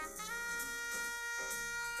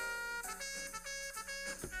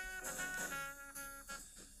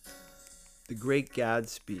The Great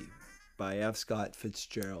Gatsby by F. Scott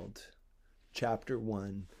Fitzgerald, Chapter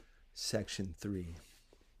 1, Section 3.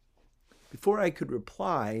 Before I could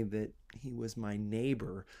reply that he was my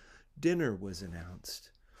neighbor, dinner was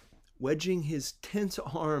announced. Wedging his tense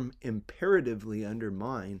arm imperatively under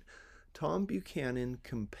mine, Tom Buchanan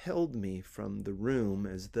compelled me from the room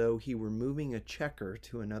as though he were moving a checker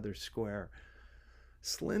to another square.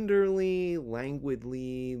 Slenderly,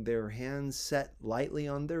 languidly, their hands set lightly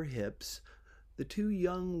on their hips, the two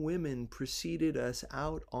young women preceded us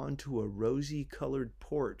out onto a rosy-colored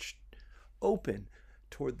porch, open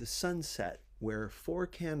toward the sunset, where 4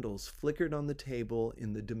 candles flickered on the table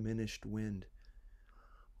in the diminished wind.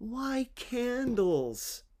 "Why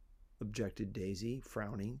candles?" objected Daisy,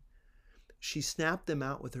 frowning. She snapped them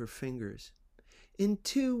out with her fingers. "In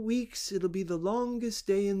 2 weeks it'll be the longest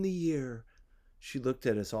day in the year." She looked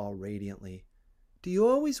at us all radiantly. "Do you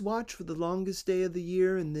always watch for the longest day of the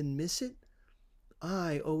year and then miss it?"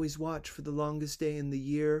 "I always watch for the longest day in the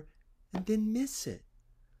year and then miss it."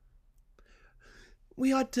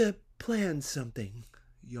 "We ought to plan something,"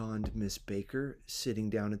 yawned Miss Baker,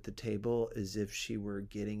 sitting down at the table as if she were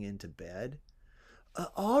getting into bed.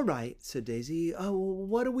 All right," said Daisy.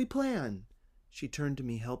 What do we plan?" She turned to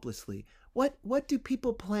me helplessly. What do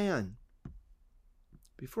people plan?"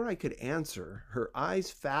 Before I could answer, her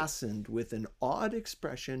eyes fastened with an odd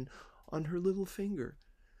expression on her little finger.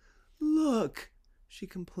 "Look," she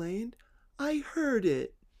complained. "I heard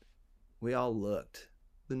it." We all looked.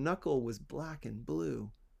 The knuckle was black and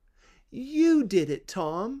blue. "You did it,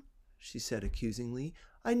 Tom," she said accusingly.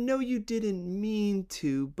 "I know you didn't mean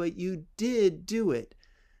to, but you did do it.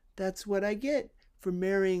 That's what I get for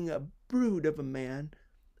marrying a brute of a man.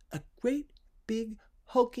 A great, big,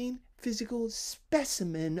 hulking, physical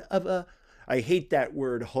specimen of a—" "I hate that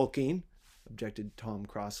word, hulking," objected Tom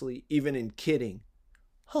crossly, "even in kidding."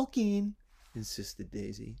 "Hulking," insisted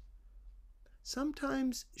Daisy.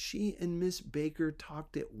 Sometimes she and Miss Baker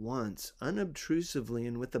talked at once, unobtrusively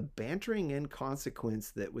and with a bantering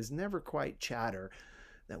inconsequence that was never quite chatter,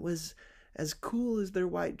 that was as cool as their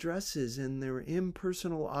white dresses and their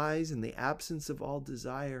impersonal eyes and the absence of all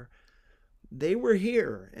desire. They were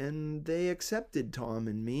here, and they accepted Tom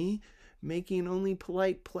and me, making only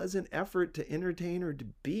polite, pleasant effort to entertain or to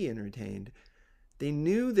be entertained. They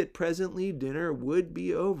knew that presently dinner would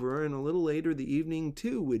be over, and a little later the evening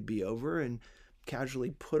too would be over and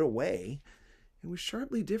casually put away. It was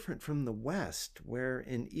sharply different from the West, where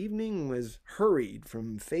an evening was hurried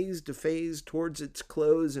from phase to phase towards its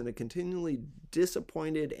close in a continually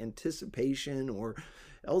disappointed anticipation or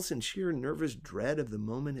else in sheer nervous dread of the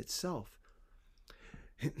moment itself.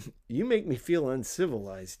 "You make me feel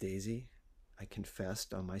uncivilized, Daisy," I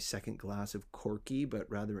confessed on my second glass of corky but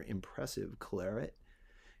rather impressive claret.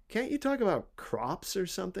 "Can't you talk about crops or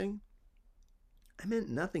something?" I meant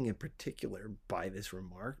nothing in particular by this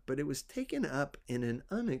remark, but it was taken up in an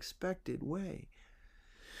unexpected way.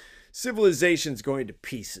 "Civilization's going to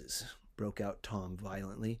pieces," broke out Tom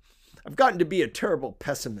violently. "I've gotten to be a terrible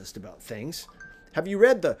pessimist about things. Have you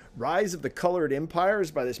read The Rise of the Colored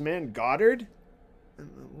Empires by this man Goddard?"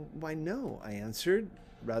 "Why, no," I answered,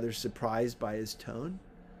 rather surprised by his tone.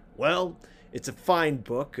 "Well, it's a fine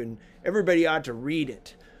book, and everybody ought to read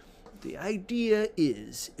it. The idea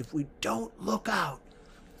is, if we don't look out,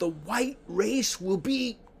 the white race will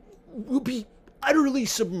be utterly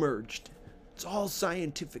submerged. It's all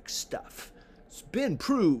scientific stuff. It's been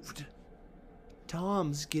proved."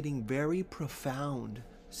 "Tom's getting very profound,"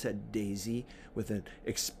 said Daisy with an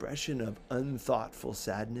expression of unthoughtful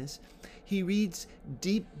sadness. "He reads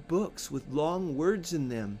deep books with long words in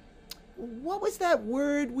them. What was that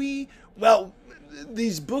word we—" "Well,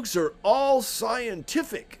 these books are all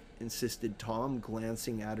scientific," insisted Tom,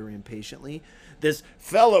 glancing at her impatiently. "This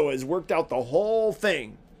fellow has worked out the whole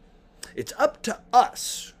thing. It's up to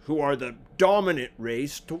us, who are the dominant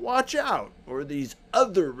race, to watch out, or these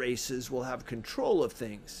other races will have control of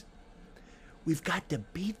things." "We've got to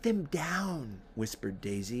beat them down," whispered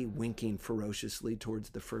Daisy, winking ferociously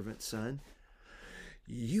towards the fervent sun.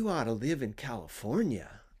 "You ought to live in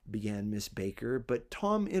California," began Miss Baker, but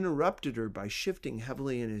Tom interrupted her by shifting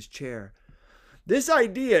heavily in his chair. "This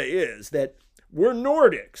idea is that we're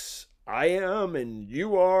Nordics. I am, and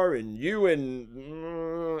you are, and you,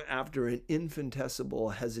 and—" After an infinitesimal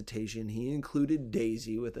hesitation, he included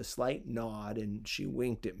Daisy with a slight nod, and she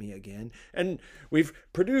winked at me again. "And we've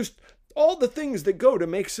produced all the things that go to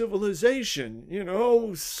make civilization,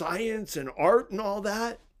 science and art and all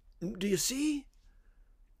that. Do you see?"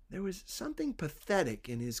 There was something pathetic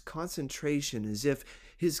in his concentration, as if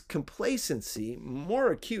his complacency,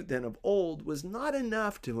 more acute than of old, was not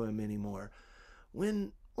enough to him anymore,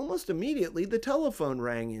 when Almost immediately, the telephone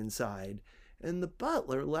rang inside, and the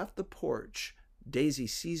butler left the porch. Daisy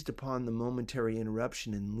seized upon the momentary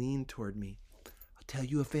interruption and leaned toward me. "I'll tell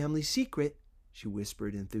you a family secret," she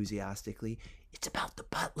whispered enthusiastically. "It's about the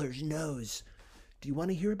butler's nose. Do you want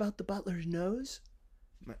to hear about the butler's nose?"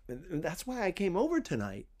 "That's why I came over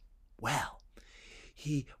tonight." "Well,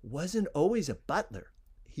 he wasn't always a butler.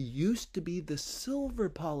 He used to be the silver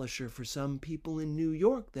polisher for some people in New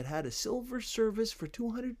York that had a silver service for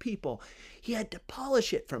 200 people. He had to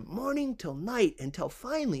polish it from morning till night until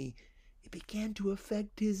finally it began to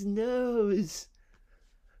affect his nose."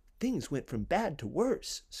 "Things went from bad to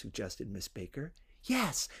worse," suggested Miss Baker.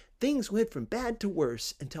 "Yes, things went from bad to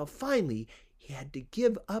worse until finally he had to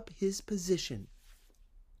give up his position."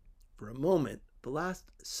 For a moment, the last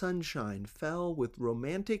sunshine fell with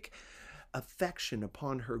romantic affection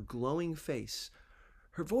upon her glowing face.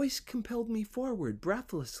 Her voice compelled me forward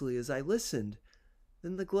breathlessly as I listened.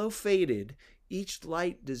 Then the glow faded, each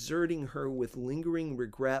light deserting her with lingering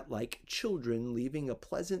regret like children leaving a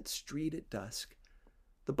pleasant street at dusk.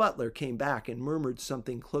 The butler came back and murmured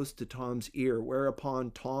something close to Tom's ear,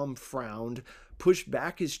 whereupon Tom frowned, pushed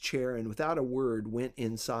back his chair, and without a word went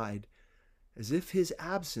inside. As if his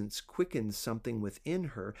absence quickened something within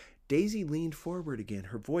her, Daisy leaned forward again,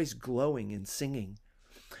 her voice glowing and singing.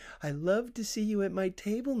 "I love to see you at my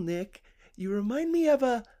table, Nick. You remind me of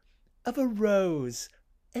a rose,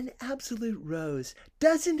 an absolute rose.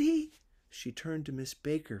 Doesn't he?" She turned to Miss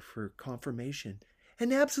Baker for confirmation.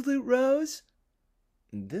 "An absolute rose?"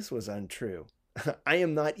 This was untrue. I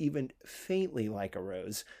am not even faintly like a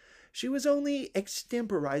rose. She was only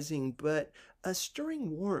extemporizing, but a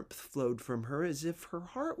stirring warmth flowed from her as if her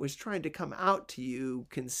heart was trying to come out to you,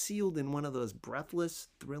 concealed in one of those breathless,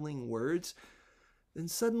 thrilling words. Then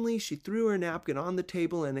suddenly she threw her napkin on the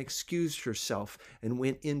table and excused herself and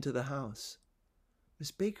went into the house.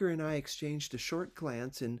 Miss Baker and I exchanged a short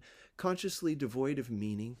glance, and consciously devoid of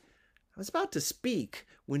meaning, I was about to speak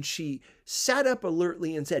when she sat up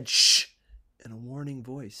alertly and said, "Shh!" in a warning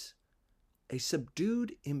voice. A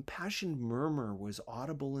subdued, impassioned murmur was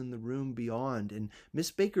audible in the room beyond, and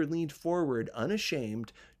Miss Baker leaned forward,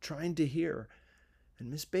 unashamed, trying to hear.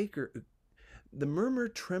 And the murmur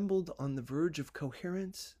trembled on the verge of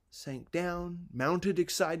coherence, sank down, mounted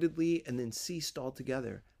excitedly, and then ceased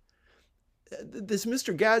altogether. "This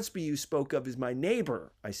Mr. Gatsby you spoke of is my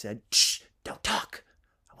neighbor," I said. "Shh! Don't talk!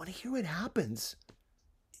 I want to hear what happens."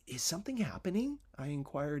 "Is something happening?" I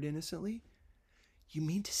inquired innocently. "You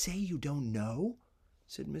mean to say you don't know?"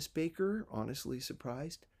 said Miss Baker, honestly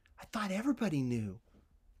surprised. "I thought everybody knew."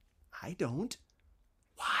 "I don't."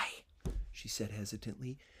 "Why?" she said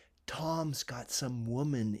hesitantly. "Tom's got some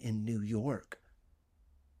woman in New York."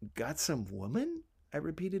 "Got some woman?" I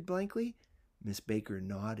repeated blankly. Miss Baker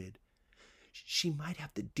nodded. "She might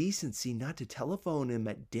have the decency not to telephone him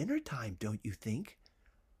at dinner time, don't you think?"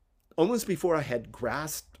 Almost before I had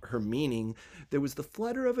grasped her meaning, there was the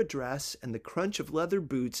flutter of a dress and the crunch of leather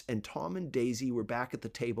boots, and Tom and Daisy were back at the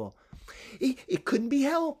table. It couldn't be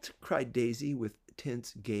helped," cried Daisy with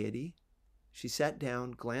tense gaiety. She sat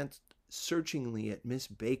down, glanced searchingly at Miss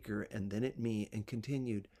Baker and then at me, and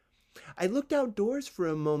continued. "I looked outdoors for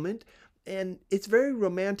a moment, and it's very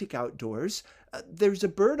romantic outdoors. There's a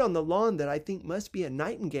bird on the lawn that I think must be a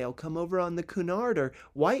nightingale come over on the Cunard or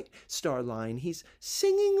White Star Line. He's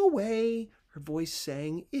singing away," her voice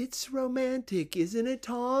sang. "It's romantic, isn't it,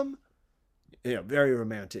 Tom?" "Yeah, very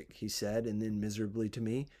romantic," he said, and then miserably to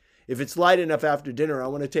me, "If it's light enough after dinner, I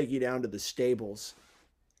want to take you down to the stables."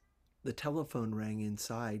 The telephone rang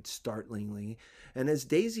inside, startlingly, and as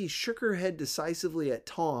Daisy shook her head decisively at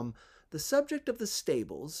Tom, the subject of the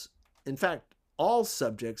stables, in fact, all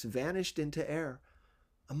subjects, vanished into air.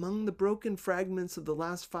 Among the broken fragments of the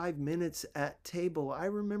last 5 minutes at table, I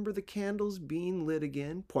remember the candles being lit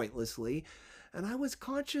again, pointlessly, and I was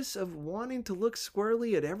conscious of wanting to look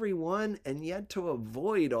squarely at every one and yet to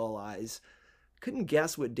avoid all eyes. Couldn't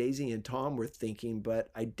guess what Daisy and Tom were thinking, but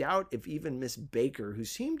I doubt if even Miss Baker, who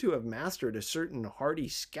seemed to have mastered a certain hearty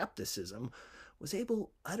skepticism, was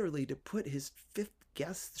able utterly to put his fifth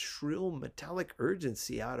guest's shrill metallic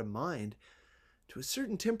urgency out of mind. To a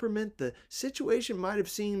certain temperament, the situation might have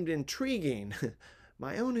seemed intriguing.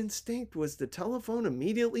 My own instinct was to telephone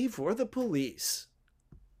immediately for the police.